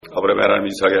아브라함의 하나님,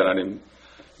 이삭의 하나님,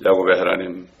 야곱의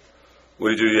하나님,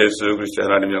 우리 주 예수 그리스도의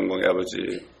하나님 영광의 아버지,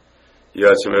 이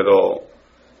아침에도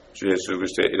주 예수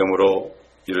그리스도의 이름으로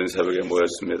이른 새벽에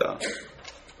모였습니다.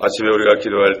 아침에 우리가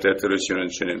기도할 때 들으시는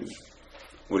주님,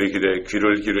 우리 기도에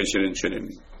귀를 기르시는 주님,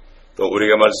 또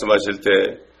우리가 말씀하실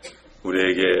때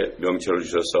우리에게 명철을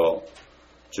주셔서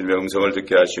주님의 음성을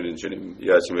듣게 하시는 주님,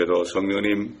 이 아침에도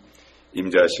성령님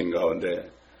임재하신 가운데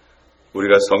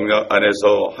우리가 성령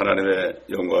안에서 하나님의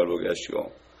영광을 보게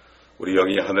하시고 우리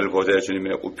영이 하늘 보좌의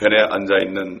주님의 우편에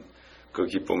앉아있는 그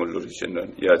기쁨을 누릴 수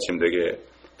있는 이 아침 되게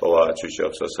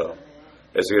도와주시옵소서.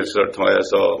 에스겔서를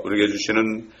통하여서 우리에게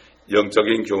주시는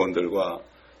영적인 교훈들과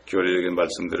교리적인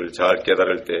말씀들을 잘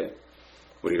깨달을 때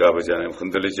우리가 아버지 하나님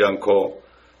흔들리지 않고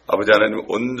아버지 하나님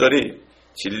온전히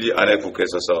진리 안에 굳게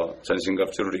서서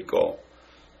전신갑주를 입고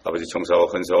아버지 청사와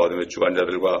근사와 어둠의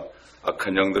주관자들과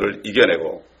악한 영들을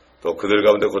이겨내고 또 그들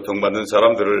가운데 고통받는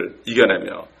사람들을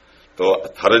이겨내며 또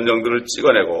다른 영들을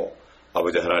찍어내고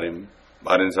아버지 하나님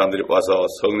많은 사람들이 와서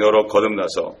성령으로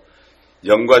거듭나서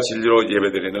영과 진리로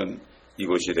예배드리는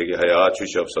이곳이 되게 하여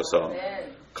주시옵소서.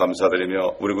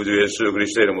 감사드리며 우리 구주 예수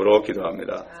그리스도의 이름으로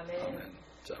기도합니다. 아멘.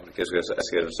 자, 우리 계속해서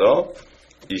에스겔서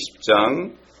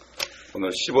 20장 오늘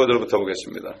 15절부터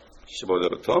보겠습니다.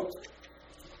 15절부터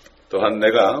또한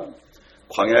내가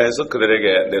광야에서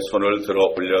그들에게 내 손을 들어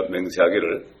올려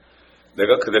맹세하기를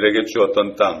내가 그들에게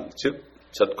주었던 땅, 즉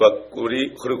젖과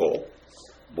꿀이 흐르고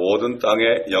모든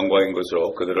땅의 영광인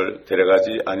것으로 그들을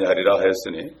데려가지 아니하리라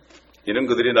하였으니 이는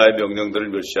그들이 나의 명령들을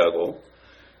멸시하고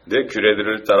내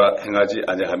규례들을 따라 행하지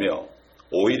아니하며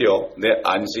오히려 내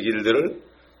안식일들을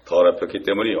더럽혔기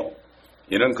때문이요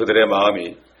이는 그들의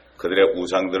마음이 그들의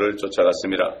우상들을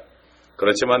쫓아갔습니다.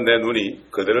 그렇지만 내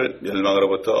눈이 그들을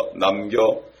멸망으로부터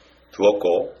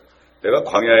남겨두었고 내가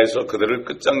광야에서 그들을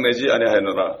끝장내지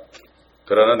아니하였노라.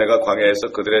 그러나 내가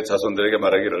광야에서 그들의 자손들에게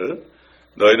말하기를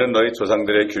너희는 너희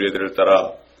조상들의 규례들을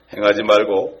따라 행하지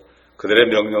말고 그들의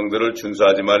명령들을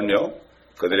준수하지 말며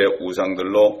그들의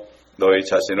우상들로 너희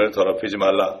자신을 더럽히지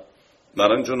말라.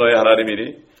 나는 주 너희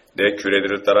하나님이니 내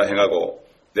규례들을 따라 행하고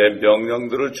내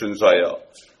명령들을 준수하여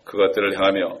그것들을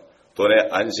행하며 또 내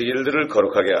안식일들을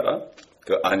거룩하게 하라.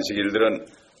 그 안식일들은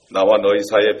나와 너희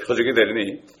사이의 표적이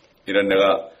되리니 이는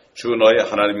내가 주 너희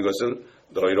하나님인 것을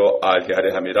너희로 알게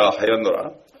하려 함이라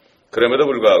하였노라. 그럼에도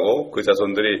불구하고 그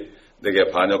자손들이 내게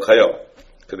반역하여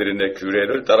그들이 내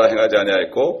규례를 따라 행하지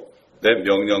아니하였고 내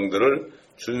명령들을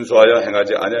준수하여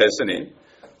행하지 아니하였으니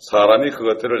사람이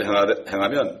그것들을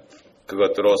행하면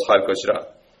그것들로 살 것이라.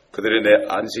 그들이 내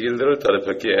안식일들을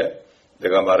더럽혔기에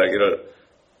내가 말하기를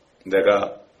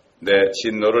내가 내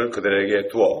진노를 그들에게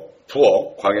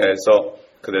두어 광야에서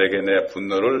그들에게 내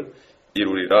분노를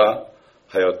이루리라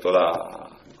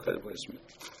하였도다. 여기까지 보겠습니다.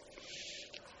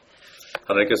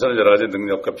 하나님께서는 여러 가지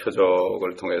능력과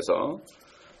표적을 통해서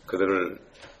그들을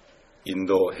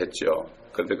인도했죠.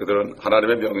 그런데 그들은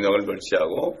하나님의 명령을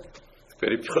멸시하고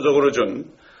특별히 표적으로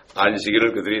준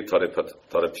안식일을 그들이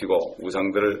더럽히고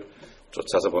우상들을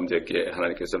쫓아서 범죄했기에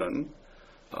하나님께서는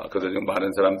그들 중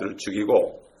많은 사람들을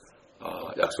죽이고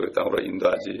약속의 땅으로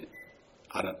인도하지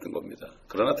않았던 겁니다.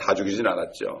 그러나 다 죽이진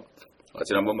않았죠.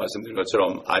 지난번 말씀드린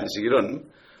것처럼 안식일은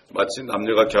마치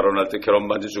남녀가 결혼할 때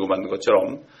결혼반지 주고받는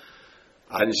것처럼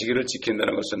안식일을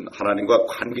지킨다는 것은 하나님과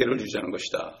관계를 유지하는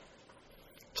것이다.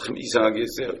 참 이상하게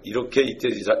있어요. 이렇게 이때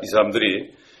이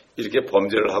사람들이 이렇게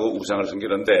범죄를 하고 우상을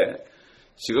섬기는데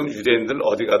지금 유대인들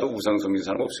어디 가도 우상 섬기는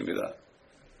사람 없습니다.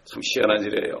 참 희한한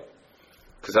일이에요.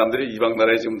 그 사람들이 이방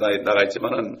나라에 지금 나가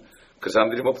있지만은 그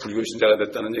사람들이 뭐 불교 신자가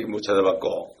됐다는 얘기 못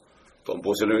찾아봤고 또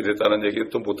모슬림이 됐다는 얘기는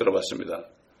또 못 들어봤습니다.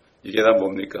 이게 다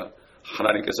뭡니까?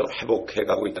 하나님께서 회복해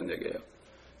가고 있다는 얘기예요.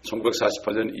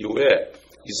 1948년 이후에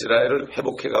이스라엘을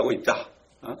회복해 가고 있다.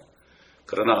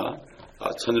 그러나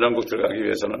천년왕국 들어가기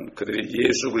위해서는 그들이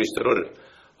예수 그리스도를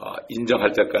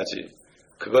인정할 때까지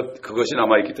그것이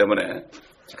남아있기 때문에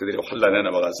그들이 환란에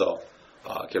넘어가서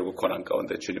결국 고난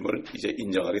가운데 주님을 이제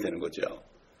인정하게 되는 거죠.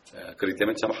 그렇기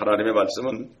때문에 참 하나님의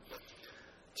말씀은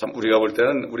참 우리가 볼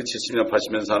때는 우리 70년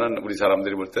 80년 사는 우리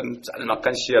사람들이 볼 때는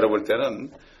짤막한 시야로 볼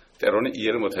때는 때로는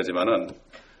이해를 못하지만은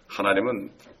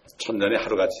하나님은 천년이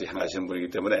하루같이 행하시는 분이기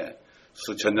때문에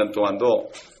수천 년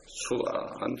동안도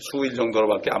한 수일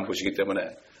정도로밖에 안 보시기 때문에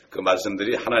그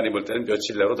말씀들이 하나님 볼 때는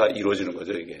며칠 내로 다 이루어지는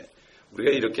거죠. 이게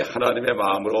우리가 이렇게 하나님의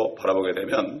마음으로 바라보게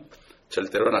되면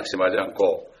절대로 낙심하지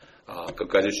않고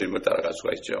끝까지 주님을 따라갈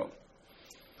수가 있죠.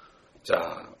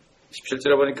 자,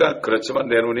 17절에 보니까 그렇지만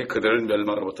내 눈이 그들을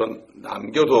멸망으로부터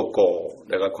남겨두었고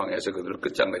내가 광야에서 그들을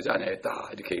끝장내지 아니하였다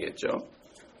이렇게 얘기했죠.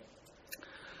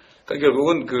 그러니까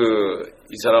결국은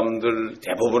이 사람들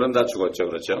대부분은 다 죽었죠.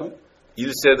 그렇죠.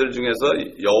 1세들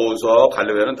중에서 여호수아와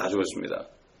갈렙에는 다 죽었습니다.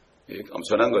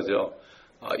 엄청난 거죠.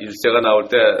 일세가 나올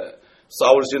때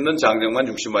싸울 수 있는 장정만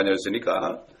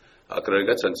 60만이었으니까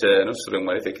그러니까 전체는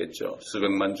수백만이 됐겠죠.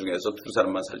 수백만 중에서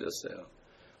 2사람만 살렸어요.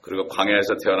 그리고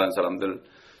광야에서 태어난 사람들,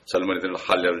 젊은이들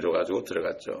할례를 줘가지고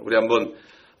들어갔죠. 우리 한번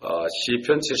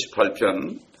시편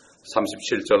 78편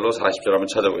 37절로 40절 한번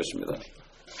찾아보겠습니다.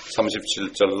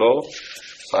 37절로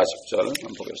 40절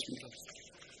한번 보겠습니다.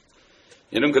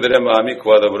 이는 그들의 마음이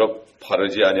그와 더불어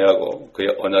바르지 아니하고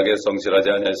그의 언약에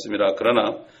성실하지 아니하였음이라.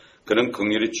 그러나 그는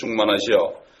긍휼이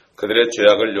충만하시어 그들의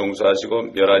죄악을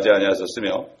용서하시고 멸하지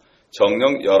아니하셨으며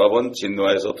정녕 여러 번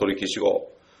진노하여서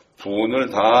돌이키시고 분을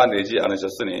다 내지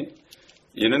않으셨으니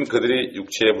이는 그들이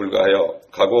육체에 불과하여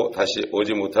가고 다시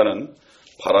오지 못하는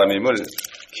바람임을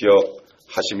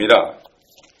기억하심이라.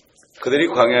 그들이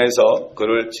광야에서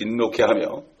그를 진노케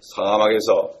하며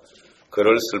사막에서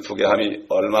그를 슬프게 함이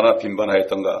얼마나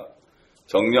빈번하였던가.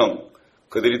 정녕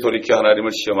그들이 돌이켜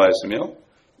하나님을 시험하였으며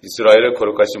이스라엘의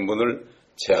거룩하신 분을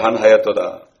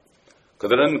제한하였도다.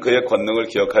 그들은 그의 권능을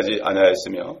기억하지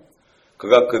아니하였으며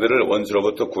그가 그들을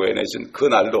원수로부터 구해내신 그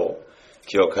날도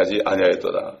기억하지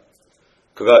아니하였도다.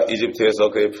 그가 이집트에서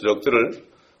그의 부족들을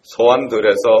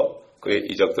소환들에서 그의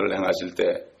이적들을 행하실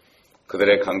때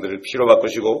그들의 강들을 피로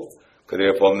바꾸시고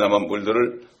그들의 범람한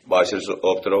물들을 마실 수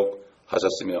없도록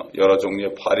하셨으며 여러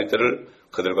종류의 파리떼를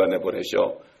그들과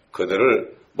내보내시어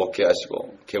그들을 먹게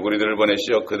하시고 개구리들을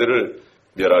보내시어 그들을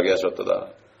멸하게 하셨도다.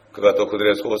 그가 또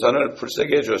그들의 소산을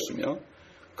풀세게 해주었으며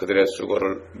그들의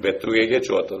수고를 메뚜기에게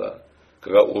주었도다.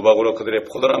 그가 우박으로 그들의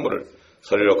포도나무를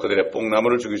서리로 그들의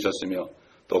뽕나무를 죽이셨으며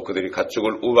또 그들이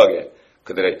가축을 우박에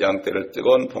그들의 양떼를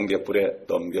뜨거운 번갯불에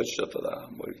넘겨주셨도다.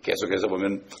 계속해서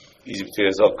보면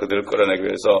이집트에서 그들을 끌어내기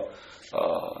위해서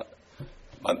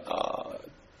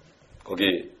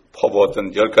거기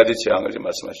퍼부었던 10가지 재앙을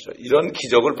말씀하시죠. 이런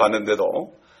기적을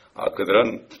봤는데도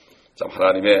그들은 참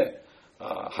하나님을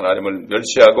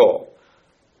멸시하고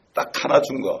딱 하나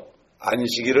준 거,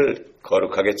 안식일을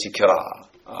거룩하게 지켜라.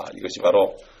 이것이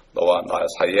바로 너와 나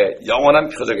사이의 영원한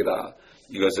표적이다.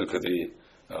 이것을 그들이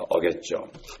어겼죠.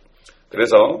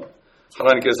 그래서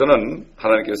하나님께서는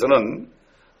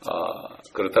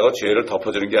그렇다고 죄를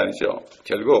덮어주는 게 아니죠.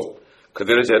 결국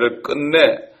그들의 죄를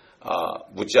끝내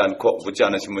묻지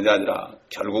않으신 분이 아니라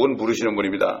결국은 물으시는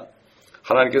분입니다.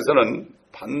 하나님께서는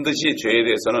반드시 죄에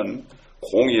대해서는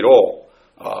공의로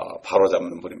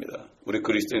바로잡는 분입니다. 우리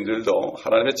그리스도인들도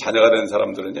하나님의 자녀가 된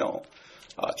사람들은요,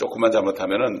 조금만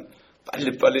잘못하면은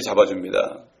빨리빨리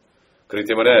잡아줍니다. 그렇기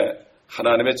때문에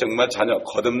하나님의 정말 자녀,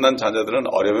 거듭난 자녀들은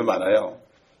어려움이 많아요.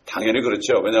 당연히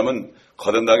그렇죠. 왜냐하면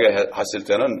거듭나게 했을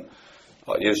때는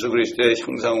예수 그리스도의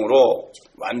형상으로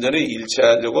완전히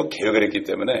일치하려고 계획을 했기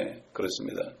때문에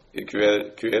그렇습니다. 이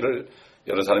교회를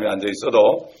여러 사람이 앉아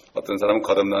있어도 어떤 사람은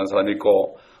거듭난 사람이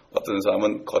있고 어떤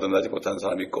사람은 거듭나지 못한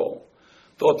사람이 있고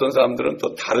또 어떤 사람들은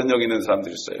또 다른 영이 있는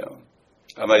사람들이 있어요.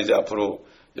 아마 이제 앞으로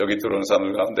여기 들어오는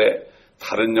사람들 가운데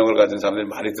다른 영을 가진 사람들이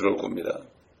많이 들어올 겁니다.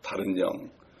 다른 영.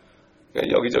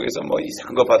 그러니까 여기저기서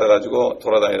이상한 거 받아가지고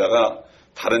돌아다니다가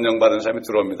다른 영 받은 사람이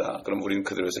들어옵니다. 그럼 우리는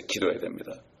그들에서 기도해야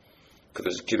됩니다.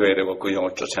 그래서 기도해야 되고 그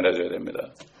영을 쫓아내줘야 됩니다.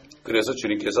 그래서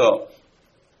주님께서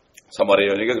사마리아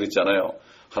여인에게 그랬잖아요.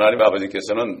 하나님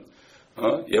아버지께서는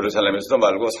예루살렘에서도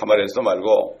말고 사마리아에서도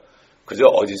말고 그저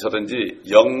어디서든지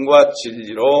영과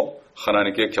진리로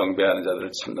하나님께 경배하는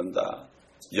자들을 찾는다.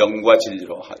 영과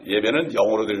진리로. 예배는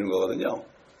영으로 드리는 거거든요.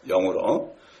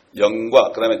 영으로.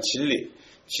 영과 그 다음에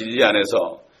진리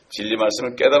안에서 진리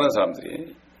말씀을 깨달은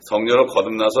사람들이 성령으로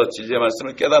거듭나서 진리의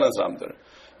말씀을 깨달은 사람들,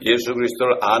 예수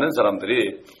그리스도를 아는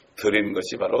사람들이 드리는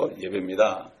것이 바로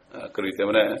예배입니다. 그렇기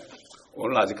때문에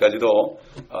오늘 아직까지도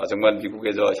정말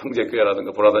미국의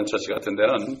형제교회라든가 보라던 처치 같은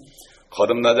데는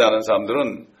거듭나지 않은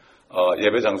사람들은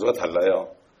예배 장소가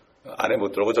달라요. 안에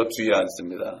못 들어오고 저 뒤에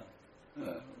앉습니다.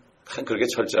 그렇게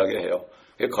철저하게 해요.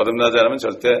 거듭나지 않으면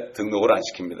절대 등록을 안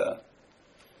시킵니다.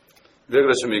 왜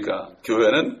그렇습니까?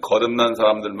 교회는 거듭난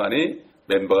사람들만이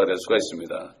멤버가 될 수가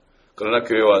있습니다. 그러나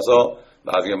교회 와서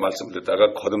나중에 말씀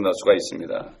듣다가 거듭날 수가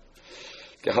있습니다.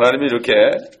 하나님이 이렇게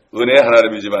은혜의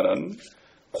하나님이지만은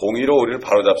공의로 우리를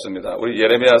바로잡습니다. 우리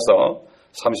예레미야서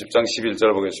 30장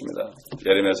 11절 보겠습니다.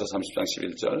 예레미야서 30장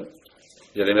 11절.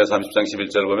 예레미야 30장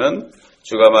 11절 보면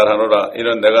주가 말하노라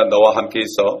이는 내가 너와 함께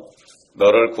있어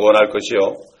너를 구원할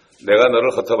것이요 내가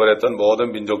너를 흩어버렸던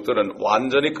모든 민족들은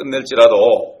완전히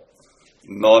끝낼지라도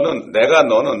너는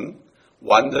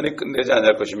완전히 끝내지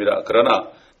아니할 것입니다. 그러나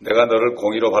내가 너를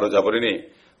공의로 바로잡으리니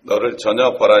너를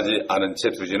전혀 벌하지 않은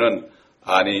채 두지는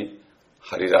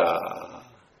아니하리라.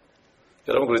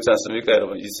 여러분 그렇지 않습니까?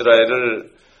 여러분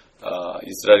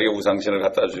이스라엘에게 우상신을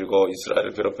갖다 주고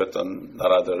이스라엘을 괴롭혔던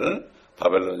나라들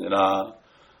바벨론이나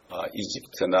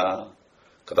이집트나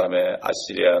그 다음에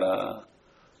아시리아나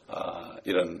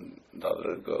이런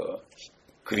나라들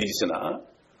그리스나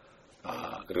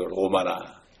그리고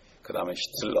로마나 그 다음에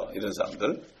히틀러 이런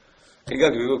사람들.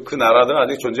 그러니까 그 나라들은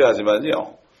아직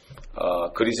존재하지만요.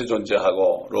 그리스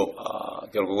존재하고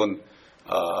결국은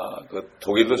그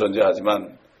독일도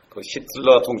존재하지만 그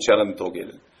히틀러가 통치하는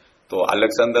독일, 또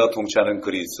알렉산더가 통치하는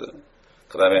그리스,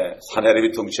 그 다음에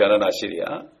사네립이 통치하는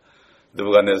아시리아,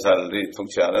 느부갓네살이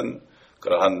통치하는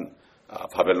그러한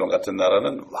바벨론 같은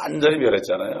나라는 완전히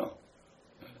멸했잖아요.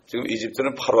 지금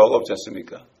이집트는 파로아가 없지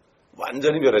않습니까?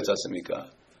 완전히 멸했지 않습니까?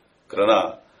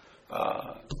 그러나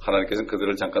하나님께서는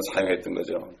그들을 잠깐 사용했던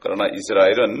거죠. 그러나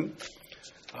이스라엘은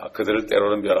그들을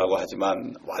때로는 멸하고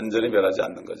하지만 완전히 멸하지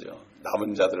않는 거죠.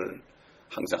 남은 자들을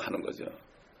항상 하는 거죠.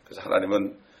 그래서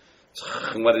하나님은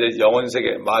정말 이제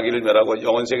영원세계, 마귀를 멸하고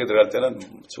영원세계에 들어갈 때는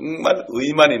정말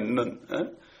의만 있는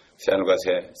새하늘과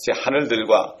새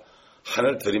하늘들과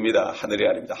하늘들입니다. 하늘이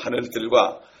아닙니다.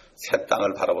 하늘들과 새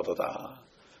땅을 바라보도다.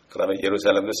 그 다음에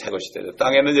예루살렘도 새 것이 되죠.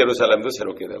 땅에는 예루살렘도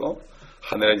새롭게 되고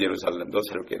하늘의 예루살렘도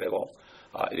새롭게 되고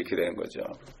이렇게 되는 거죠.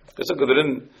 그래서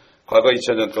그들은 과거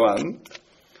 2000년 동안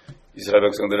이스라엘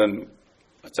백성들은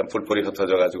참 불법이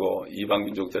흩어져가지고 이방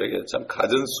민족들에게 참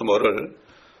갖은 수모를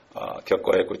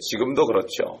겪어야 했고 지금도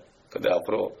그렇죠. 근데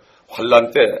앞으로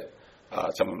환란 때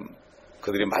참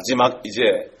그들이 마지막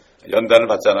이제 연단을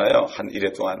받잖아요. 한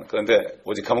일해 동안. 그런데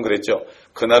오직하면 그랬죠.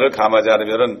 그날을 감하지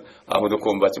않으면 아무도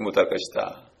구원받지 못할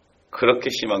것이다.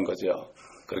 그렇게 심한 거죠.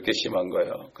 그렇게 심한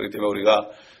거예요. 그렇기 때문에 우리가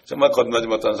정말 거듭나지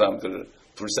못한 사람들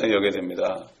불쌍히 여겨야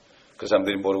됩니다. 그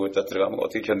사람들이 모르고 있다 들어가면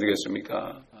어떻게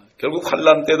견디겠습니까? 결국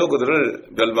환란 때도 그들을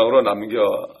멸망으로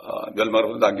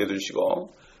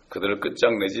남겨두시고 그들을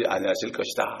끝장내지 아니하실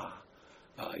것이다.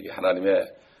 이게 하나님의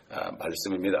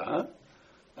말씀입니다.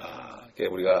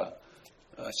 우리가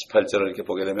 18절을 이렇게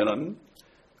보게 되면은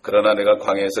그러나 내가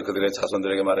광야에서 그들의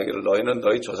자손들에게 말하기를 너희는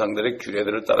너희 조상들의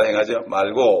규례들을 따라 행하지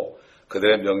말고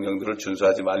그들의 명령들을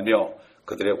준수하지 말며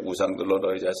그들의 우상들로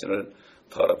너희 자신을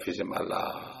더럽히지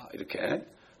말라 이렇게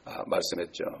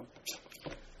말씀했죠.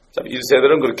 참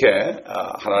 1세들은 그렇게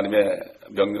하나님의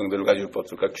명령들과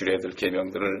율법들과 규례들,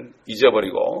 계명들을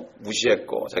잊어버리고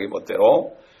무시했고 자기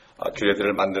멋대로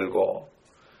규례들을 만들고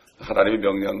하나님의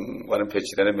명령과는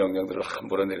배치되는 명령들을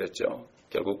함부로 내렸죠.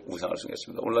 결국 우상을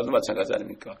숭했습니다. 오늘날도 마찬가지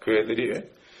아닙니까? 교회들이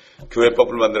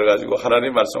교회법을 만들어가지고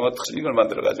하나님의 말씀과 틀린 걸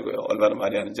만들어가지고요. 얼마나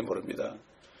많이 하는지 모릅니다.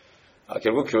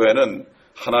 결국 교회는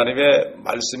하나님의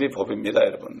말씀이 법입니다,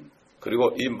 여러분.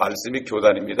 그리고 이 말씀이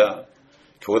교단입니다.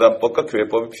 교단법과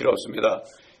교회법이 필요 없습니다.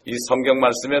 이 성경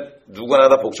말씀에 누구나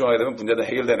다 복종하게 되면 문제는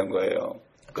해결되는 거예요.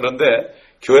 그런데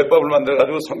교회법을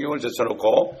만들어가지고 성경을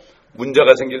제쳐놓고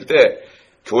문제가 생길 때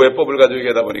교회법을 가지고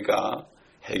얘기하다 보니까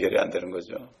해결이 안 되는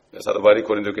거죠. 사도 바울이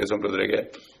고린도 교회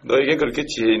성도들에게 너에게 그렇게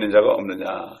지혜 있는 자가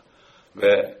없느냐? 왜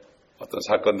어떤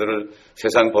사건들을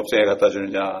세상 법정에 갖다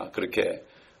주느냐? 그렇게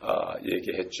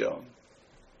얘기했죠.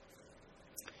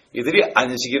 이들이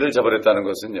안식일을 저버렸다는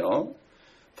것은요.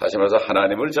 다시 말해서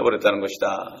하나님을 저버렸다는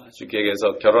것이다. 쉽게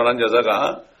얘기해서 결혼한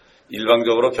여자가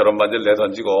일방적으로 결혼 반지를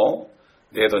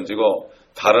내던지고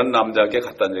다른 남자에게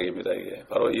갖다는 얘기입니다. 이게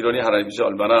바로 이론이 하나님이시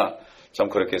얼마나 참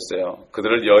그렇겠어요.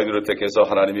 그들을 여인으로 택해서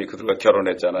하나님이 그들과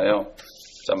결혼했잖아요.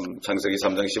 참 창세기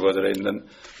 3장 15절에 있는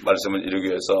말씀을 이루기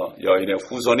위해서 여인의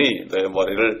후손이 너의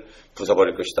머리를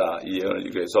부숴버릴 것이다. 이 예언을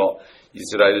이루기 위해서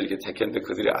이스라엘을 이렇게 택했는데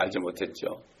그들이 알지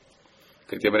못했죠.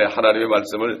 그렇기 때문에 하나님의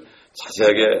말씀을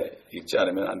자세하게 읽지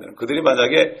않으면 안 되는. 그들이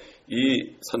만약에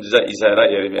이 선지자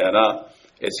이사야나 예레미야나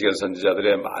에스겔서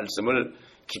선지자들의 말씀을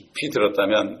깊이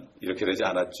들었다면 이렇게 되지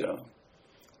않았죠.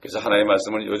 그래서 하나님의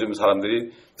말씀을 요즘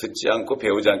사람들이 듣지 않고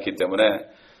배우지 않기 때문에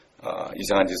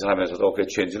이상한 짓을 하면서도 그게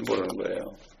죄인 줄 모르는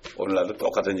거예요. 오늘날도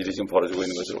똑같은 일이 지금 벌어지고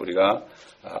있는 것을 우리가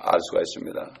알 수가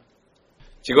있습니다.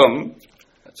 지금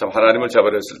참 하나님을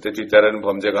저버렸을 때 뒤따르는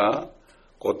범죄가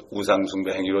곧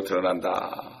우상숭배 행위로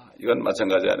드러난다. 이건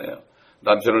마찬가지 아니에요.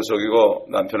 남편을 속이고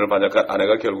남편을 반역한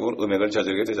아내가 결국은 음행을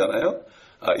저지르게 되잖아요.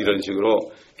 이런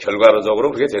식으로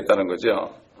결과적으로 그렇게 됐다는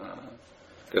거죠.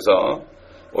 그래서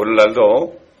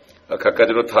오늘날도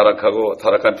갖가지로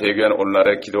타락한 배교한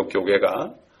오늘날의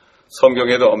기독교계가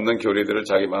성경에도 없는 교리들을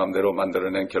자기 마음대로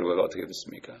만들어낸 결과가 어떻게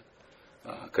됐습니까?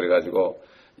 그래가지고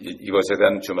이것에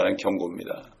대한 주만한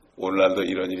경고입니다. 오늘날도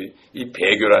이런 일이, 이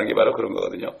배교라는 게 바로 그런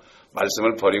거거든요.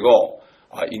 말씀을 버리고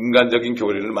인간적인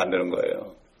교리를 만드는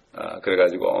거예요.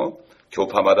 그래가지고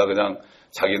교파마다 그냥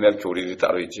자기네 교리들이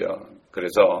따로 있죠.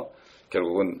 그래서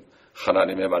결국은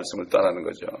하나님의 말씀을 따르는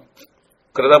거죠.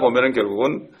 그러다 보면은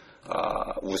결국은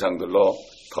우상들로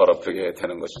더럽히게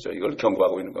되는 것이죠. 이걸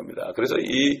경고하고 있는 겁니다. 그래서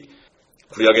이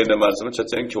구약에 있는 말씀은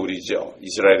첫째는 교리죠.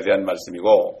 이스라엘에 대한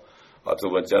말씀이고 두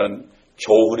번째는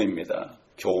교훈입니다.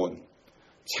 교훈,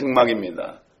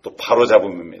 책망입니다. 또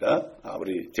바로잡음입니다.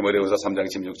 우리 디모데후서 3장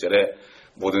 16절에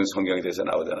모든 성경에 대해서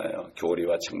나오잖아요.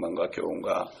 교리와 책망과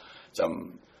교훈과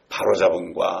좀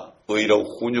바로잡음과 의로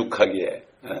훈육하기에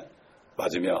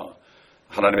맞으며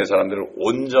하나님의 사람들을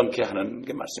온전케 하는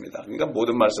게 말씀이다. 그러니까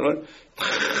모든 말씀을 다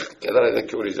깨달아야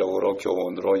교리적으로,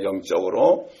 교훈으로,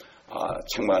 영적으로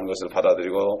책망하는 것을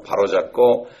받아들이고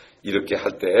바로잡고 이렇게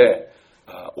할 때에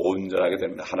온전하게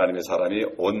됩니다. 하나님의 사람이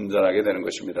온전하게 되는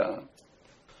것입니다.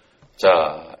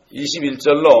 자,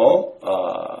 21절을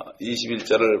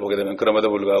보게 되면 그럼에도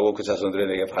불구하고 그 자손들이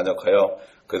내게 반역하여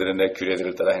그들은 내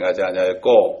규례들을 따라 행하지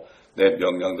아니하였고 내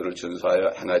명령들을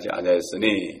준수하여 행하지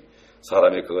아니하였으니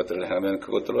사람이 그것들을 행하면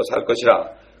그것들로 살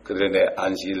것이라. 그들의 내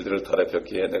안식일들을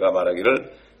더럽혔기에 내가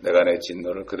말하기를 내가 내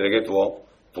진노를 그들에게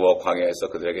부어 광야에서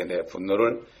그들에게 내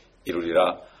분노를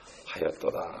이루리라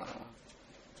하였도다.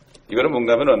 이거는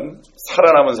뭔가 하면은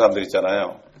살아남은 사람들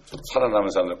있잖아요. 살아남은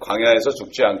사람들, 광야에서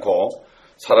죽지 않고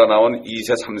살아나온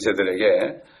 2세,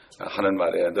 3세들에게 하는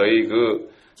말이에요. 너희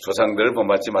그 조상들을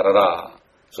본받지 말아라.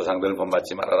 조상들을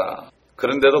본받지 말아라.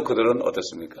 그런데도 그들은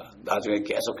어떻습니까? 나중에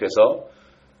계속해서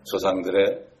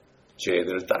조상들의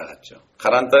죄들을 따라갔죠.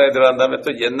 가나안 땅에 들어간 다음에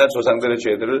또 옛날 조상들의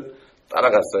죄들을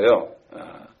따라갔어요.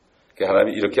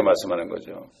 하나님이 이렇게 말씀하는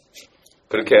거죠.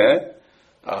 그렇게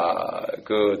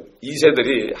그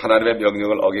 2세들이 하나님의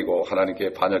명령을 어기고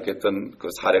하나님께 반역했던 그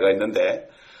사례가 있는데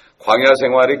광야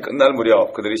생활이 끝날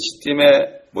무렵 그들이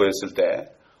시딤에 모였을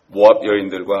때 모압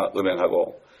여인들과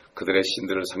음행하고 그들의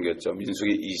신들을 섬겼죠.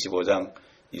 민수기 25장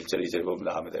 1절 2절에 보면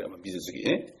나옵니다.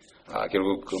 민수기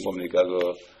결국 그 뭡니까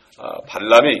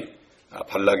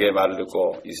발락의 말을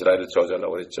듣고 이스라엘을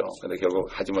저주하려고 그랬죠. 근데 결국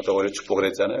하지 못하고 오히려 축복을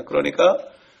했잖아요. 그러니까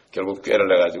결국 꾀를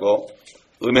내가지고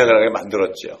음행을 하게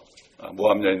만들었죠.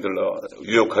 모압 여인들로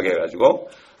유혹하게 해가지고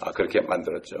그렇게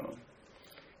만들었죠.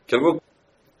 결국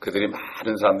그들이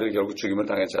많은 사람들이 결국 죽임을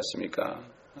당했지 않습니까?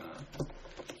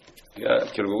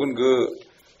 결국은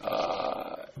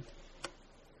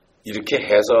이렇게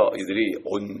해서 이들이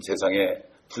온 세상에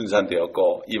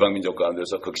분산되었고 이방민족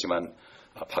가운데서 극심한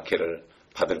박해를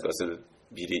받을 것을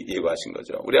미리 예고하신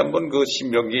거죠. 우리 한번 그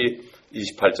신명기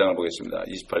 28장을 보겠습니다.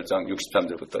 28장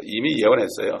 63절부터 이미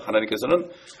예언했어요. 하나님께서는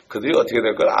그들이 어떻게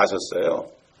될 걸 아셨어요.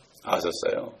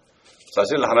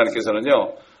 사실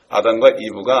하나님께서는요, 아담과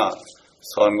이브가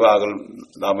선과 악을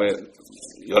나무의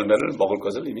열매를 먹을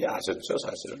것을 이미 아셨죠,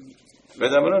 사실은.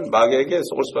 왜냐하면 마귀에게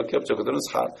속을 수밖에 없죠. 그들은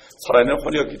살아있는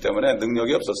혼이었기 때문에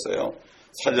능력이 없었어요.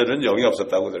 살려주는 영이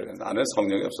없었다고 그래요. 나는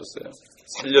성령이 없었어요.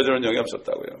 살려주는 영이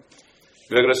없었다고요.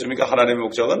 왜 그렇습니까? 하나님의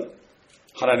목적은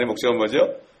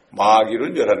뭐죠?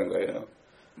 마귀를 멸하는 거예요.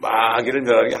 마귀를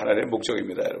멸하는 게 하나님의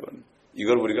목적입니다, 여러분.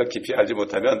 이걸 우리가 깊이 알지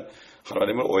못하면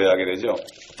하나님을 오해하게 되죠.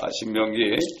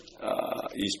 신명기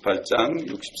 28장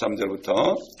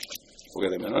 63절부터 보게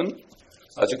되면은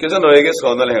주께서 너에게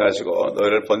선을 행하시고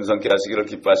너희를 번성케 하시기를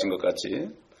기뻐하신 것 같이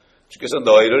주께서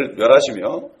너희를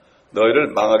멸하시며 너희를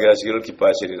망하게 하시기를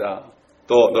기뻐하시리라.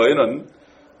 또 너희는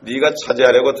네가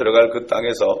차지하려고 들어갈 그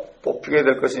땅에서 뽑히게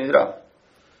될 것이니라.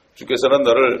 주께서는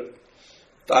너를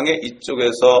땅의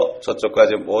이쪽에서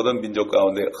저쪽까지 모든 민족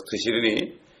가운데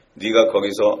흩으시리니 네가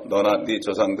거기서 너나 네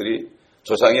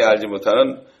조상이 알지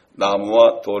못하는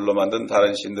나무와 돌로 만든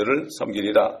다른 신들을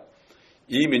섬기리라.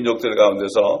 이 민족들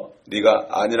가운데서 네가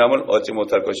안일함을 얻지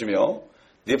못할 것이며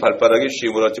네 발바닥이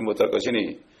쉼을 얻지 못할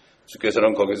것이니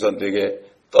주께서는 거기서 네게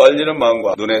떨리는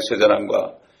마음과 눈의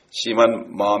쇠잔함과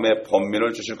심한 마음의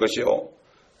번민을 주실 것이요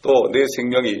또 네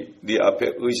생명이 네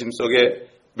앞에 의심 속에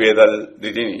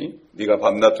매달리리니 네가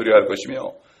밤낮 두려워할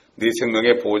것이며 네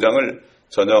생명의 보장을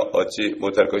전혀 얻지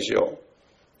못할 것이요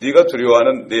네가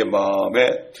두려워하는 네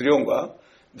마음의 두려움과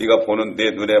네가 보는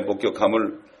네 눈의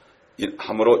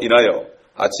목격함으로 인하여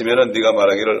아침에는 네가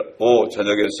말하기를 오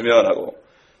저녁이었으면 하고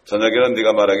저녁에는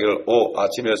네가 말하기를 오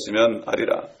아침이었으면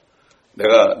하리라.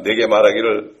 내가 네게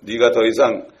말하기를 네가 더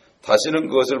이상 다시는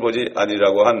그것을 보지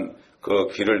아니라고 한 그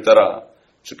길을 따라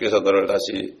주께서 너를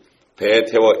다시 배에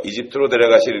태워 이집트로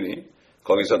데려가시리니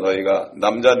거기서 너희가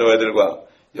남자 노예들과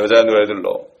여자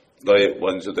노예들로 너희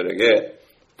원수들에게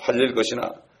팔릴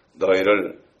것이나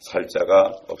너희를 살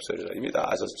자가 없으리라. 이미 다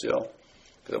아셨죠.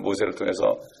 그래서 모세를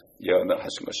통해서 예언을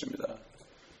하신 것입니다.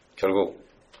 결국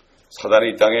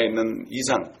사단이 이 땅에 있는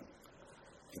이상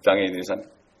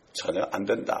전혀 안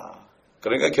된다.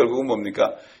 그러니까 결국은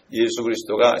뭡니까? 예수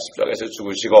그리스도가 십자가에서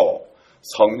죽으시고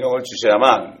성령을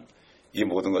주셔야만 이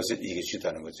모든 것을 이길 수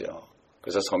있다는 거죠.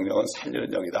 그래서 성령은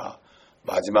살리는 영이다.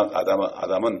 마지막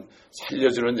아담은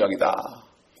살려주는 영이다.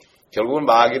 결국은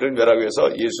마귀를 멸하기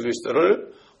위해서 예수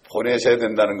그리스도를 보내셔야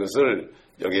된다는 것을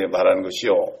여기에 말하는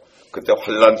것이요. 그때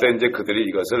환란 때 이제 그들이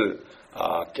이것을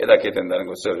깨닫게 된다는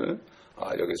것을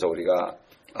여기서 우리가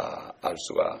알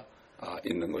수가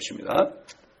있는 것입니다.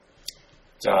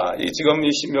 자, 지금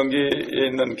이 신명기에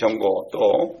있는 경고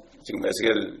또 지금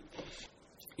에스겔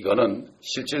이거는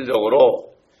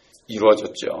실질적으로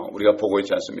이루어졌죠. 우리가 보고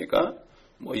있지 않습니까?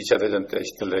 2차 대전 때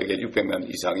히틀러에게 600명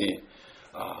이상이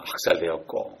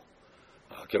학살되었고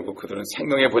결국 그들은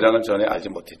생명의 보장을 전혀 알지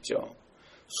못했죠.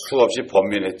 수없이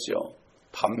번민했죠.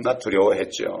 밤낮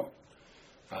두려워했죠.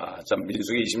 참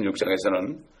민수기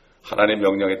 26장에서는 하나님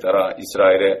명령에 따라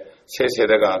이스라엘의 세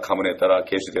세대가 가문에 따라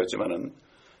계수되었지만은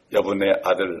여분의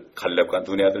아들 갈렙과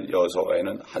눈의 아들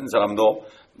여호수아에는 한 사람도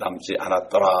남지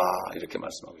않았더라 이렇게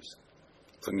말씀하고 있습니다.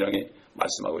 분명히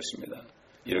말씀하고 있습니다.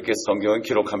 이렇게 성경은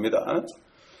기록합니다.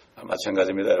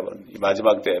 마찬가지입니다, 여러분. 이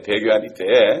마지막 때, 배교한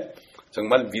이때에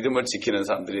정말 믿음을 지키는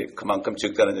사람들이 그만큼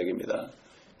적다는 얘기입니다.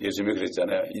 예수님이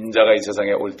그랬잖아요. 인자가 이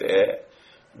세상에 올 때에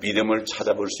믿음을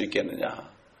찾아볼 수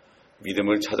있겠느냐.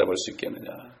 믿음을 찾아볼 수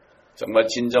있겠느냐. 정말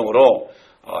진정으로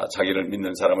자기를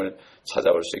믿는 사람을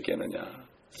찾아볼 수 있겠느냐.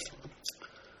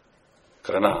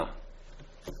 그러나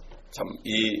참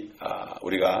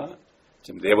우리가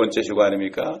지금 네 번째 휴가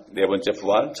아닙니까? 네 번째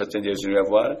부활, 첫째 예수님의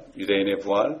부활, 유대인의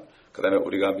부활, 그 다음에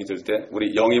우리가 믿을 때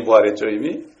우리 영이 부활했죠.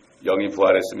 이미 영이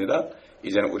부활했습니다.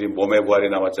 이제는 우리 몸의 부활이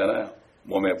남았잖아요.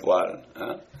 몸의 부활.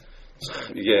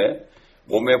 참 이게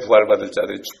몸의 부활 받을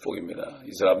자들의 축복입니다. 이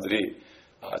사람들이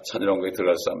천년왕국에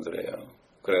들어갈 사람들이에요.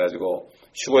 그래가지고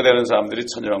휴거되는 사람들이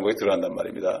천년왕국에 들어간단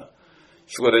말입니다.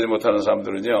 휴거되지 못하는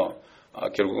사람들은요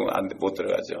결국은 못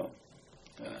들어가죠.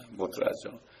 못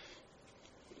들어가죠.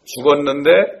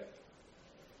 죽었는데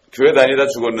교회 다니다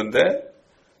죽었는데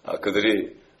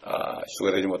그들이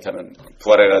휴거되지 못하면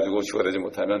부활해가지고 휴거되지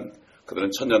못하면 그들은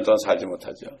천년 동안 살지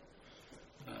못하죠.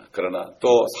 그러나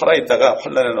또 살아있다가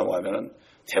환난에 넘어가면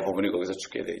대부분이 거기서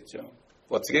죽게 돼 있죠.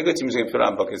 어떻게 그 짐승의 표를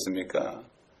안 받겠습니까?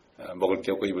 먹을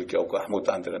게 없고 입을 게 없고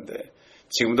아무것도 안 되는데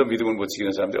지금도 믿음을 못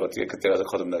지키는 사람들이 어떻게 그때 가서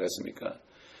거듭나겠습니까?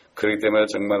 그렇기 때문에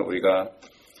정말 우리가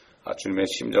주님의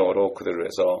심정으로 그들을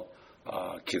위해서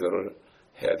기도를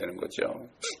해야 되는 거죠.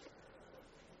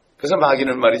 그래서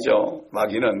마귀는 말이죠.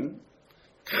 마귀는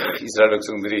이스라엘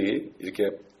백성들이 이렇게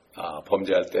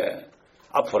범죄할 때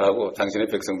보라고 당신의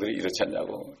백성들이 이렇지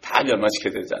않냐고 다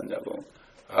멸망시켜야 되지 않냐고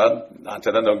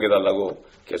나한테다 넘겨달라고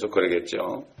계속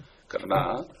그러겠죠.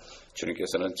 그러나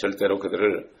주님께서는 절대로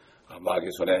그들을 마귀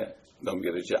손에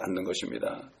넘겨두지 않는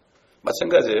것입니다.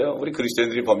 마찬가지예요. 우리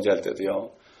그리스도인들이 범죄할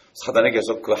때도요. 사단이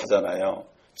계속 하잖아요.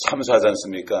 참수하지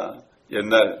않습니까?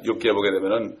 옛날 욥기에 보게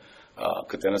되면은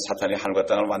그때는 사탄이 하늘과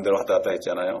땅을 만들어 왔다 갔다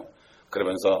했잖아요.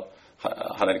 그러면서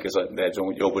하나님께서 내 종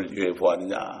욥을 유해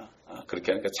보았느냐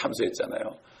그렇게 하니까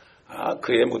참수했잖아요.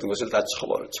 그의 모든 것을 다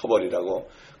처벌이라고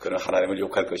그는 하나님을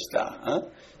욕할 것이다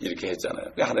이렇게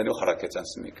했잖아요. 하나님이 허락했지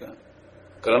않습니까?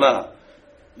 그러나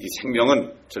이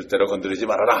생명은 절대로 건드리지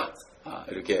말아라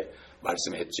이렇게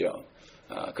말씀했죠.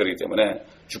 그렇기 때문에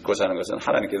죽고 사는 것은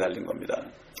하나님께 달린 겁니다.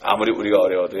 아무리 우리가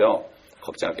어려워도요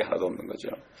걱정할 게 하나도 없는 거죠.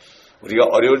 우리가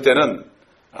어려울 때는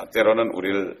때로는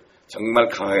우리를 정말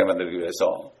강하게 만들기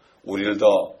위해서 우리를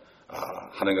더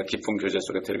하나님과 깊은 교제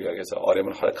속에 들어가기 위해서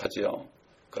어려움을 허락하지요.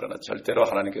 그러나 절대로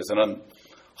하나님께서는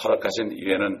허락하신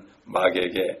이외에는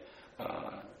마귀에게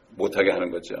못하게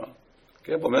하는 거죠.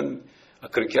 그래 보면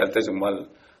그렇게 할 때 정말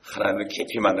하나님을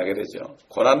깊이 만나게 되죠.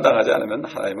 고난당하지 않으면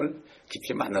하나님을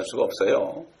깊이 만날 수가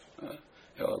없어요.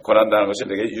 고난당하는 것이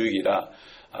내게 유익이라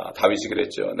다윗이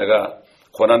그랬죠. 내가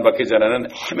고난받기 전에는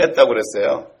헤맸다고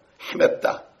그랬어요.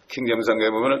 헤맸다. 킹제임스 성경에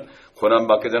보면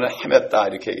고난받기 전에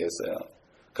헤맸다 이렇게 얘기했어요.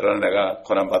 그러나 내가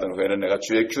고난받은 후에는 내가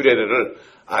주의 규례를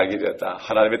알게 되었다.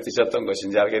 하나님의 뜻이었던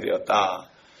것인지 알게 되었다.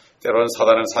 때로는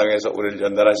사단을 사용해서 우리를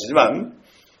연단하시지만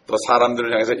또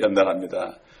사람들을 향해서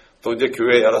연단합니다. 또 이제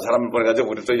교회 여러 사람을 보내가지고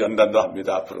우리도 연단도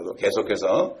합니다. 앞으로도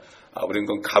계속해서 우리는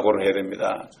그건 각오를 해야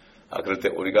됩니다. 그럴 때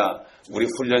우리가 우리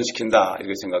훈련시킨다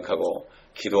이렇게 생각하고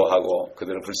기도하고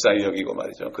그들을 불쌍히 여기고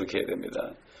말이죠. 그렇게 해야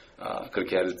됩니다.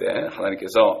 그렇게 할 때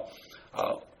하나님께서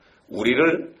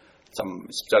우리를 참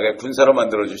십자가의 군사로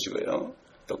만들어 주시고요.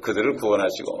 또 그들을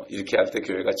구원하시고 이렇게 할 때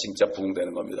교회가 진짜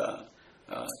부흥되는 겁니다.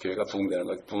 교회가 부흥되는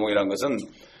것. 부흥이라는 것은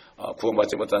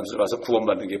구원받지 못하는 사람이 와서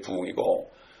구원받는 게 부흥이고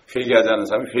회개하지 않는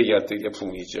사람이 회개할 때 이게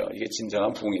부흥이죠. 이게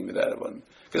진정한 부흥입니다, 여러분.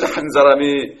 그래서 한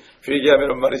사람이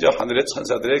회개하면 말이죠. 하늘의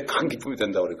천사들의 큰 기쁨이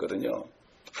된다고 그랬거든요.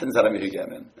 한 사람이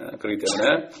회개하면. 그렇기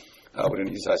때문에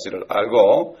우리는 이 사실을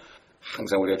알고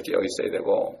항상 우리가 깨어 있어야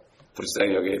되고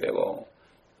불쌍히 여겨야 되고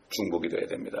중보기 도해야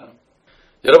됩니다.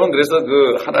 여러분 그래서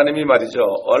하나님이 말이죠.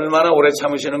 얼마나 오래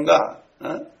참으시는가?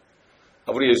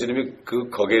 우리 예수님이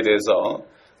거기에 대해서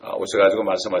오셔가지고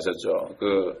말씀하셨죠.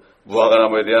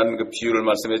 무화과나무에 대한 비유를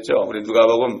말씀했죠. 우리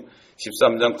누가복음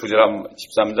 13장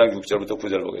 6절부터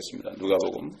 9절 보겠습니다.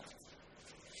 누가복음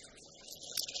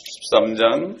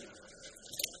 13장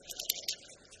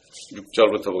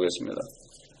 6절부터 보겠습니다.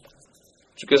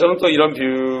 주께서는 또 이런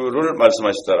비유를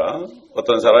말씀하시더라.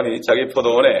 어떤 사람이 자기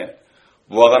포도원에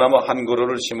무화과나무 한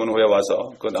그루를 심은 후에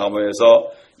와서 그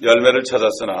나무에서 열매를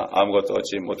찾았으나 아무것도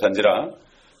얻지 못한지라.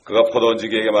 그가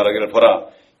포도원지기에게 말하기를, 보라,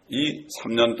 이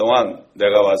 3년 동안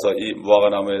내가 와서 이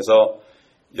무화과나무에서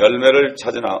열매를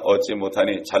찾으나 얻지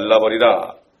못하니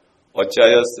잘라버리라.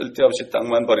 어찌하여 쓸데없이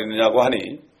땅만 버리느냐고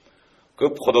하니, 그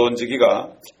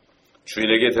포도원지기가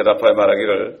주인에게 대답하여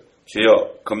말하기를,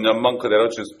 주여, 금년만 그대로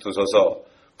두소서.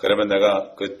 그러면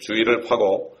내가 그 주위를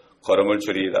파고 거름을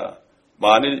주리이다.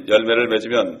 만일 열매를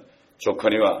맺으면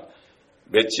좋거니와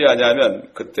맺지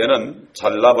아니하면 그때는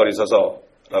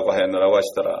잘라버리소서라고 하였노라고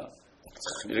하시더라.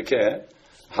 참, 이렇게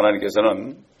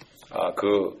하나님께서는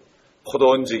그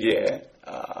포도원지기에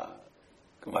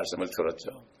그 말씀을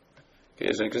들었죠.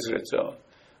 예수님께서 그랬죠.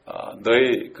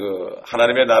 너희 그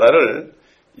하나님의 나라를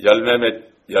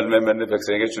열매 맺는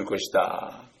백성에게 줄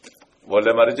것이다.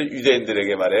 원래 말이죠.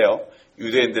 유대인들에게 말해요.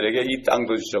 유대인들에게 이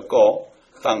땅도 주셨고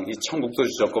이 천국도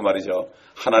주셨고 말이죠.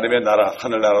 하나님의 나라,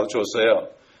 하늘나라로 줬어요.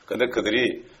 그런데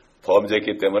그들이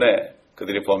범죄했기 때문에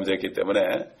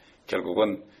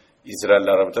결국은 이스라엘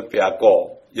나라부터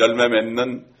빼앗고 열매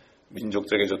맺는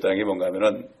민족들에게 줬다는 게 뭔가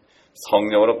하면은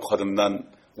성령으로 거듭난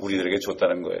우리들에게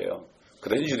줬다는 거예요.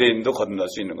 그래서 유대인도 거듭날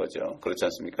수 있는 거죠. 그렇지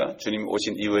않습니까? 주님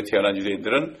오신 이후에 태어난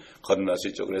유대인들은 거듭날 수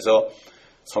있죠. 그래서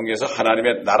성경에서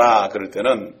하나님의 나라 그럴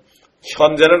때는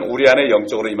현재는 우리 안에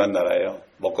영적으로 임한 나라예요.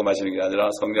 먹고 마시는 게 아니라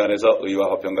성령 안에서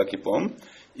의와 화평과 기쁨,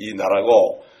 이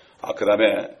나라고, 그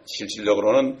다음에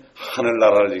실질적으로는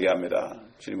하늘나라를 얘기합니다.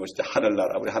 주님 오실 때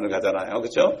하늘나라, 우리 하늘 가잖아요.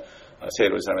 그렇죠? 새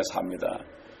예루살렘에 삽니다.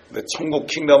 근데 천국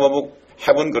킹덤 오브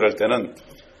헤븐 그럴 때는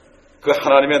그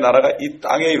하나님의 나라가 이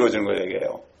땅에 이루어지는 걸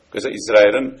얘기해요. 그래서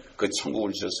이스라엘은 그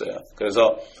천국을 주셨어요.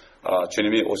 그래서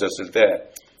주님이 오셨을 때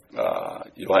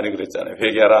요한이 그랬잖아요.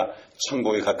 회개하라,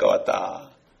 천국이 가까웠다.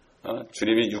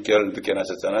 주님이 6개월 늦게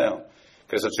나셨잖아요.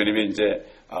 그래서 주님이 이제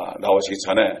나오시기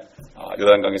전에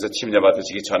요단강에서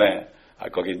침례받으시기 전에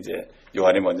거기 이제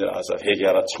요한이 먼저 나와서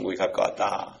회개하라, 천국이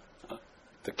가까웠다.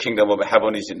 The kingdom of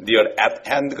heaven is near at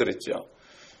hand 그랬죠.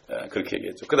 그렇게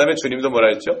얘기했죠. 그 다음에 주님도 뭐라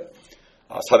했죠?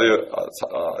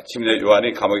 침례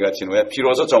요한이 감옥에 갇힌 후에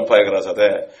비로소 전파에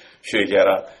가라사대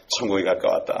회개하라, 천국이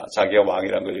가까웠다. 자기가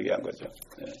왕이라는 걸 얘기한 거죠.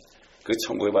 그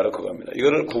천국이 바로 그겁니다.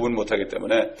 이거를 구분 못하기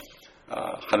때문에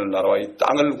하늘나라와 이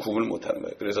땅을 구분 못하는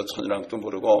거예요. 그래서 천주랑도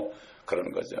모르고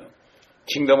그러는 거죠.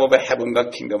 킹덤 오브 헤븐과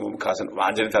킹덤 오브 갓은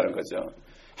완전히 다른 거죠.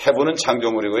 헤븐은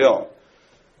창조물이고요.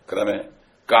 그 다음에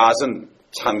갓은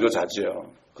창조자지요.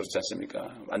 그렇지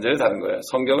않습니까? 완전히 다른 거예요.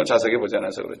 성경을 자세히 보지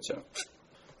않아서 그렇죠.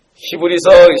 히브리서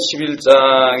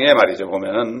 11장에 말이죠.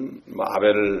 보면은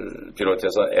아벨을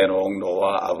비롯해서 에녹,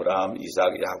 노아, 아브라함,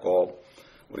 이삭, 야곱,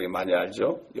 우리 많이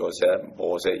알죠? 요셉,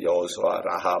 모세, 여호수아,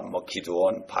 라합,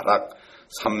 기드온, 바락,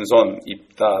 삼손,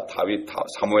 입다, 다윗,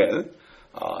 사무엘,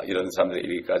 이런 사람들의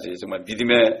이르기까지 정말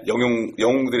믿음의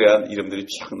영웅들에 대한 이름들이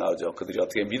쫙 나오죠. 그들이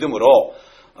어떻게 믿음으로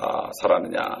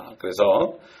살았느냐.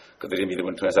 그래서 그들이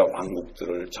믿음을 통해서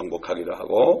왕국들을 정복하기도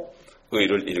하고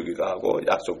의를 이루기도 하고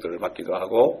약속들을 받기도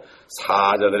하고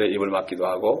사자들의 입을 막기도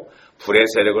하고 불의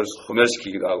세력을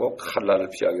소멸시키기도 하고 칼날을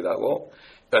피하기도 하고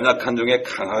연약한 중에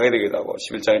강하게 되기도 하고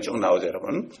 11장에 쭉 나오죠.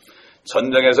 여러분.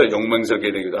 전쟁에서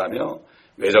용맹스럽게 되기도 하며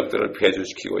외적들을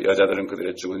폐주시키고 여자들은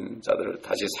그들의 죽은 자들을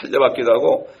다시 살려받기도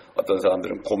하고 어떤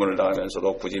사람들은 고문을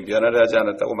당하면서도 굳이 면회를 하지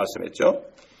않았다고 말씀했죠.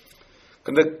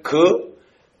 근데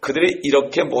그들이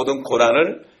이렇게 모든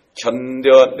고난을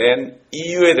견뎌낸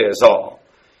이유에 대해서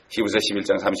히브리서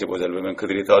 11장 35절을 보면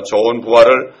그들이 더 좋은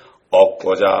부활을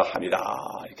얻고자 합니다.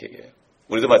 이렇게 얘기해요.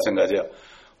 우리도 마찬가지예요.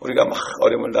 우리가 막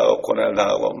어려움을 당하고 고난을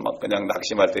당하고 막 그냥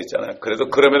낙심할 때 있잖아요. 그래도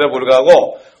그럼에도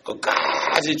불구하고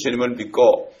끝까지 주님을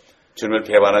믿고 주님을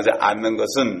배반하지 않는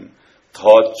것은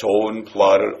더 좋은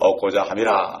부활을 얻고자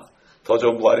함이라. 더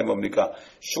좋은 부활이 뭡니까?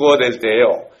 휴거될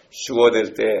때예요.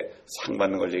 휴거될 때 상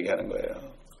받는 걸 얘기하는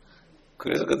거예요.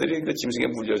 그래서 그들이 그 짐승에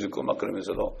물려 죽고 막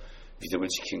그러면서도 믿음을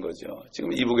지킨 거죠.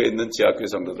 지금 이북에 있는 지하교회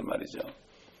성도들 말이죠.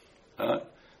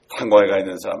 탄광에 가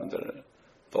있는 사람들,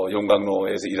 또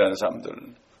용광로에서 일하는 사람들,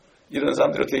 이런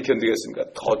사람들이 어떻게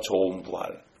견디겠습니까? 더 좋은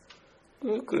부활.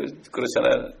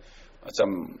 그렇잖아요.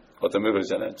 참 어떤 분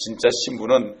그러잖아요. 진짜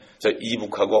신부는 저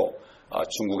이북하고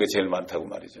중국에 제일 많다고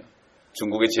말이죠.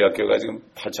 중국의 지하교회가 지금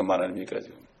 8천만 원입니까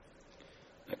지금.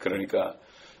 그러니까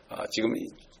지금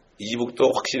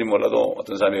이북도 확실히 몰라도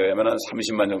어떤 사람이 의하면 한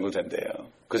 30만 정도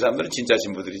된대요. 그 사람들은 진짜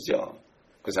신부들이죠.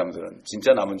 그 사람들은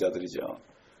진짜 남은 자들이죠.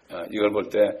 이걸 볼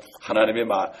때 하나님의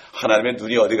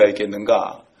눈이 어디가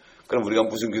있겠는가? 그럼 우리가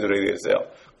무슨 기도를 해야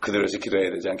되겠어요? 그들에서 기도해야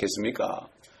되지 않겠습니까?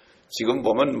 지금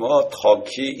보면 뭐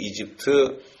터키,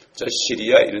 이집트, 저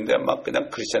시리아 이런 데 막 그냥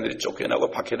크리스천들이 쫓겨나고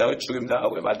박해나고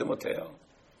죽임당하고 말도 못해요.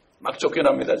 막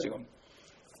쫓겨납니다 지금.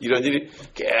 이런 일이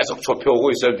계속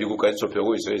좁혀오고 있어요. 미국까지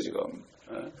좁혀오고 있어요 지금.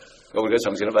 우리가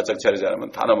정신을 바짝 차리지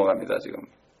않으면 다 넘어갑니다 지금.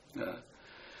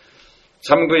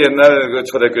 참 그 옛날 그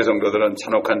초대교회 성도들은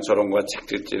잔혹한 조롱과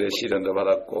책짓질에 시련도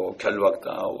받았고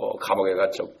결박당하고 감옥에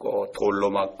갇혔고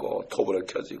돌로 맞고 톱으로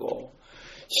켜지고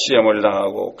시험을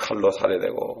당하고 칼로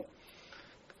살해되고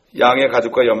양의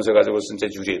가죽과 염소 가죽을 쓴 채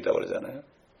유리에 있다고 그러잖아요.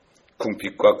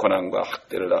 궁핍과 고난과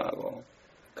학대를 당하고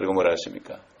그리고 뭐라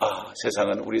하십니까? 아,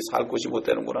 세상은 우리 살 곳이 못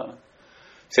되는구나.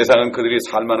 세상은 그들이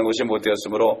살만한 곳이 못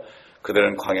되었으므로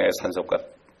그들은 광야의 산속과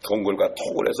동굴과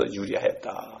톡을 해서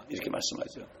유리하였다. 이렇게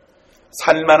말씀하죠.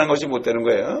 살만한 것이 못 되는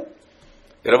거예요.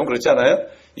 여러분 그렇지 않아요?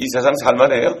 이 세상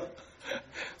살만해요?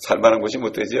 살만한 곳이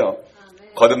못 되죠.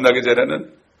 거듭나기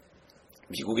전에는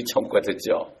미국이 천국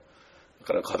같았죠.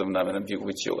 그럼 거듭나면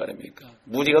미국이 지옥 아닙니까?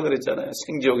 무지가 그랬잖아요.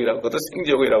 생지옥이라고. 그것도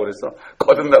생지옥이라고 그랬어.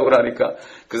 거듭나고 나니까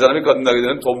그 사람이 거듭나기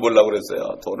전에 돈 벌라고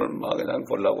그랬어요. 돈을 막 그냥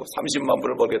벌라고 30만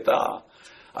불을 벌겠다.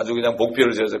 아주 그냥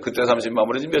목표를 세워서 그때 30만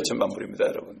불이지 몇천만 불입니다,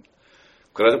 여러분.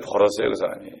 그래서 벌었어요, 그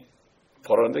사람이.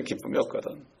 벌었는데 기쁨이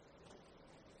없거든.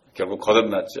 결국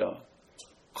거듭났죠.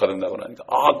 거듭나고 나니까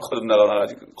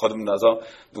거듭나서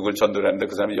누굴 전도를 했는데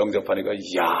그 사람이 영접하니까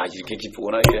이야 이렇게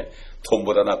기쁘구나 이게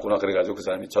돈보다 낫구나 그래가지고 그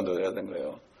사람이 전도해야 된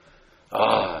거예요.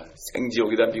 아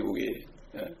생지옥이다 미국이.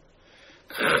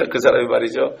 그 사람이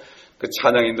말이죠. 그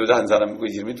찬양 인도자 한 사람 그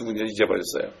이름이 누군지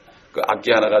잊어버렸어요. 그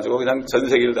악기 하나 가지고 그냥 전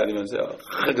세계를 다니면서요.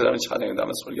 그 사람이 찬양에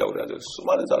나면 설교하고 그래가지고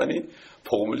수많은 사람이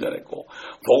복음을 전했고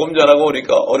복음 전하고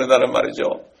오니까 어느 날은 말이죠.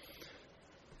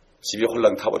 집이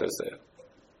홀랑 타버렸어요.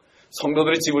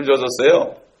 성도들이 집을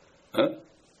줘줬어요.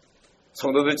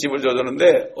 성도들이 집을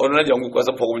줘줬는데 어느 날 영국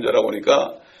가서 복음 전하고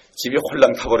오니까 집이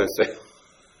홀랑 타버렸어요.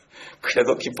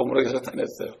 그래도 기쁨으로 계속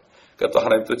다녔어요. 그러니까 또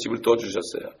하나님 또 집을 또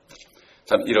주셨어요.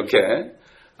 참 이렇게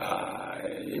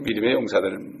이 믿음의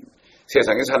용사들은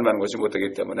세상에 살만한 것이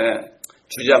못되기 때문에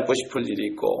주지 않고 싶을 일이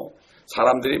있고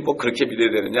사람들이 뭐 그렇게 믿어야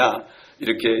되느냐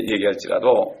이렇게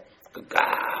얘기할지라도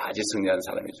끝까지 승리한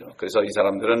사람이죠. 그래서 이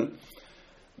사람들은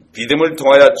믿음을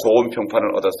통하여 좋은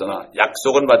평판을 얻었으나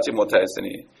약속은 받지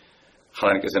못하였으니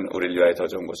하나님께서는 우리를 위하여 더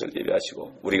좋은 것을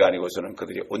예비하시고 우리가 아니고서는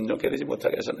그들이 온전케 되지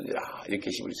못하게 하셨느니라. 이렇게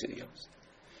히브리서 얘기하고 있어요.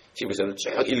 히브리서를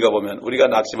쭉 읽어보면 우리가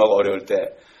낙심하고 어려울 때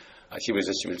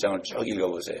히브리서 11장을 쭉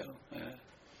읽어보세요.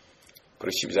 그리고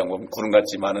 12장 보면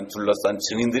구름같이 많은 둘러싼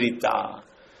증인들이 있다.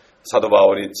 사도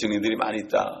바울이 증인들이 많이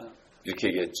있다. 이렇게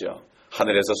얘기했죠.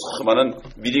 하늘에서 수많은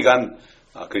미리 간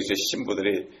그리스도의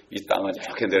신부들이 이 땅을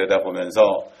이렇게 내려다보면서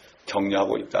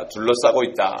격려하고 있다. 둘러싸고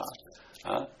있다.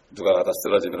 누가 가다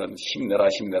쓰러지면 힘내라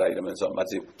힘내라 이러면서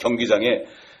마치 경기장에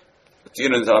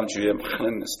뛰는 사람 주위에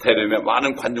많은 스타디움에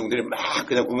많은 관중들이 막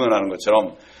그냥 응원하는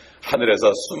것처럼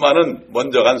하늘에서 수많은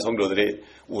먼저 간 성도들이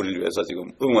우리를 위해서 지금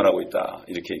응원하고 있다.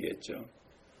 이렇게 얘기했죠.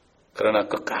 그러나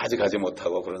끝까지 가지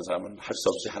못하고 그런 사람은 할 수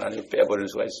없이 하나님을 빼버릴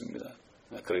수가 있습니다.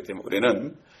 그렇기 때문에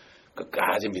우리는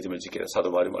끝까지 믿음을 지키라.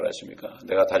 사도 바울이 뭐라십니까?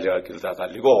 내가 달려갈 길을 다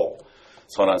달리고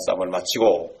선한 싸움을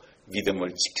마치고 믿음을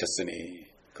지켰으니.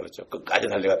 그렇죠. 끝까지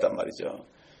달려갔단 말이죠.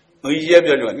 의지의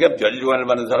면류관. 그러니까 면류관을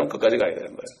받는 사람은 끝까지 가야 되는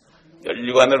거예요.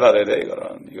 면류관을 받아야 돼,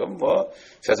 이거는. 이건 뭐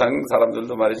세상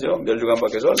사람들도 말이죠. 면류관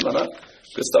받기 위해서 얼마나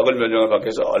그 썩을 면류관을 받기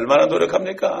위해서 얼마나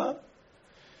노력합니까?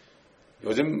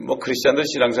 요즘 뭐 크리스찬들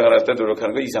신앙생활 할 때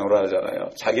노력하는 거 이상으로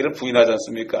하잖아요. 자기를 부인하지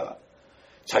않습니까?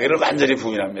 자기를 완전히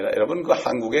부인합니다. 여러분 그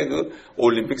한국의 그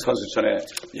올림픽 선수촌에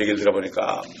얘기를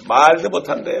들어보니까 말도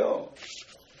못한대요.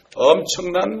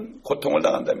 엄청난 고통을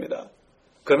당한답니다.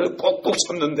 그러면 꾹꾹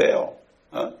참는데요.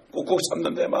 꾹꾹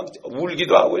참는데 막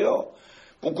울기도 하고요.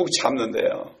 꾹꾹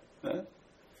참는데요.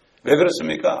 왜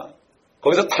그렇습니까?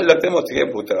 거기서 탈락되면 어떻게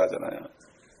못 들어가잖아요.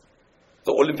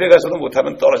 또 올림픽에 가서도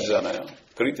못하면 떨어지잖아요.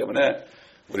 그렇기 때문에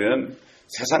우리는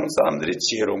세상 사람들이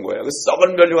지혜로운 거예요. 그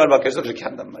썩은 면류관을 받기 위해서 그렇게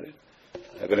한단 말이에요.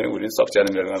 그러면 우리는 썩지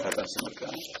않은 면류관을 받지 않습니까?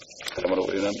 그러므로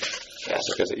우리는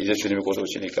계속해서 이제 주님이 곧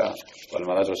오시니까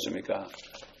얼마나 좋습니까?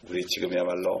 우리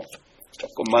지금이야말로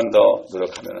조금만 더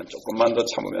노력하면 조금만 더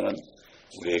참으면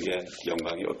우리에게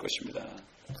영광이 올 것입니다.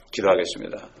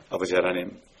 기도하겠습니다. 아버지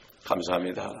하나님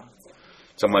감사합니다.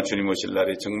 정말 주님 오실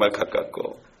날이 정말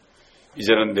가깝고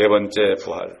이제는 네 번째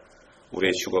부활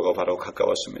우리의 휴거가 바로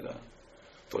가까웠습니다.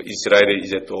 또 이스라엘이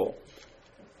이제 또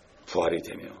부활이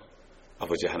되며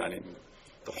아버지 하나님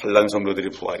또 환난 성도들이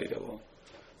부활이 되고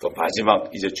또 마지막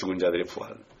이제 죽은 자들의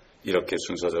부활 이렇게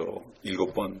순서대로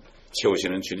 7번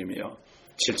채우시는 주님이여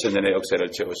 7천년의 역사를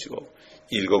채우시고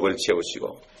 7을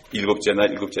채우시고 7째 날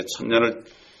 7째 천년을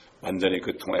완전히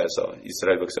그 통하여서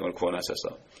이스라엘 백성을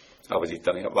구원하셔서 아버지 이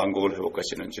땅에 왕국을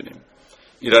회복하시는 주님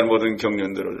이러한 모든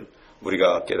경륜들을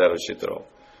우리가 깨달을 수 있도록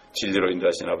진리로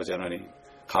인도하신 아버지 하나님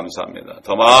감사합니다.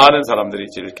 더 많은 사람들이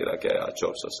진리를 깨닫게 하여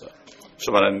주옵소서.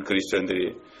 수많은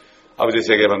그리스도인들이 아버지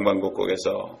세계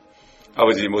방방곡곡에서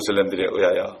아버지 모슬렘들에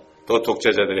의하여 또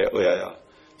독재자들에 의하여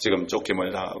지금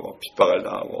쫓김을 당하고 핍박을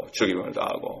당하고 죽임을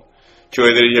당하고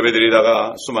교회들이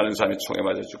예배드리다가 수많은 사람이 총에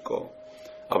맞아 죽고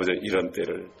아버지 이런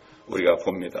때를 우리가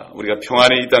봅니다. 우리가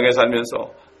평안히 이 땅에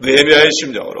살면서 느헤미야의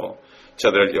심정으로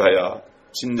저들을 위하여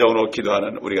진정으로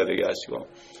기도하는 우리가 되게 하시고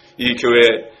이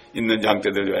교회에 있는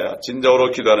양떼들을 위하여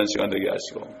진정으로 기도하는 시간 되게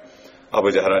하시고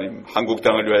아버지 하나님 한국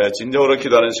땅을 위하여 진정으로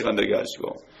기도하는 시간 되게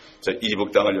하시고 저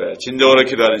이북 땅을 위하여 진정으로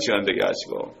기도하는 시간 되게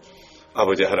하시고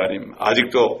아버지 하나님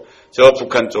아직도 저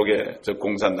북한 쪽에 저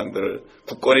공산당들을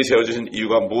굳건히 세워주신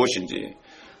이유가 무엇인지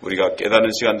우리가 깨닫는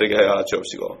시간 되게 하여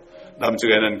주옵시고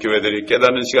남쪽에는 교회들이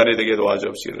깨닫는 시간이 되게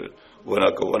도와주옵시기를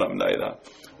원하고 원합나이다.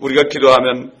 우리가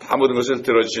기도하면 다 모든 것을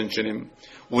들어주신 주님,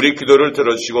 우리 기도를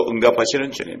들어주시고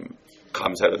응답하시는 주님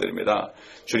감사를 드립니다.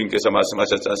 주님께서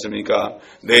말씀하셨지 않습니까?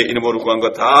 내 이름으로 구한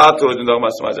거 다 들어준다고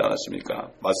말씀하지 않았습니까?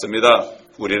 맞습니다.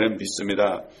 우리는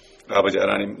믿습니다. 아버지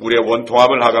하나님 우리의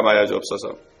원통함을 하감하여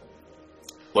주옵소서.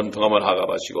 원통함을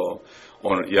하감하시고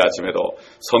오늘 이 아침에도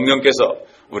성령께서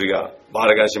우리가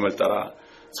말하게 하심을 따라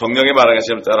성령의 말하게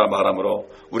하심을 따라 말함으로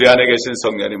우리 안에 계신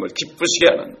성령님을 기쁘시게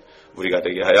하는 우리가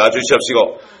되게 하여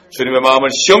주시옵시고 주님의 마음을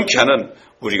시원케 하는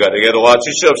우리가 되게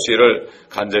도와주시옵시기를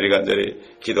간절히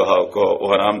기도하고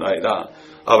원합나이다.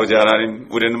 아버지 하나님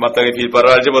우리는 마땅히 빌바를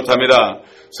알지 못합니다.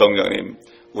 성령님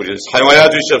우리를 사용하여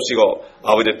주시옵시고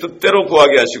아버지의 뜻대로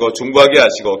구하게 하시고 중보하게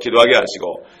하시고 기도하게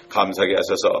하시고 감사하게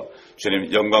하셔서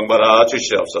주님 영광 받아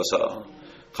주시옵소서.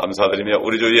 감사드리며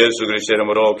우리 주 예수 그리스도의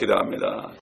이름으로 기도합니다.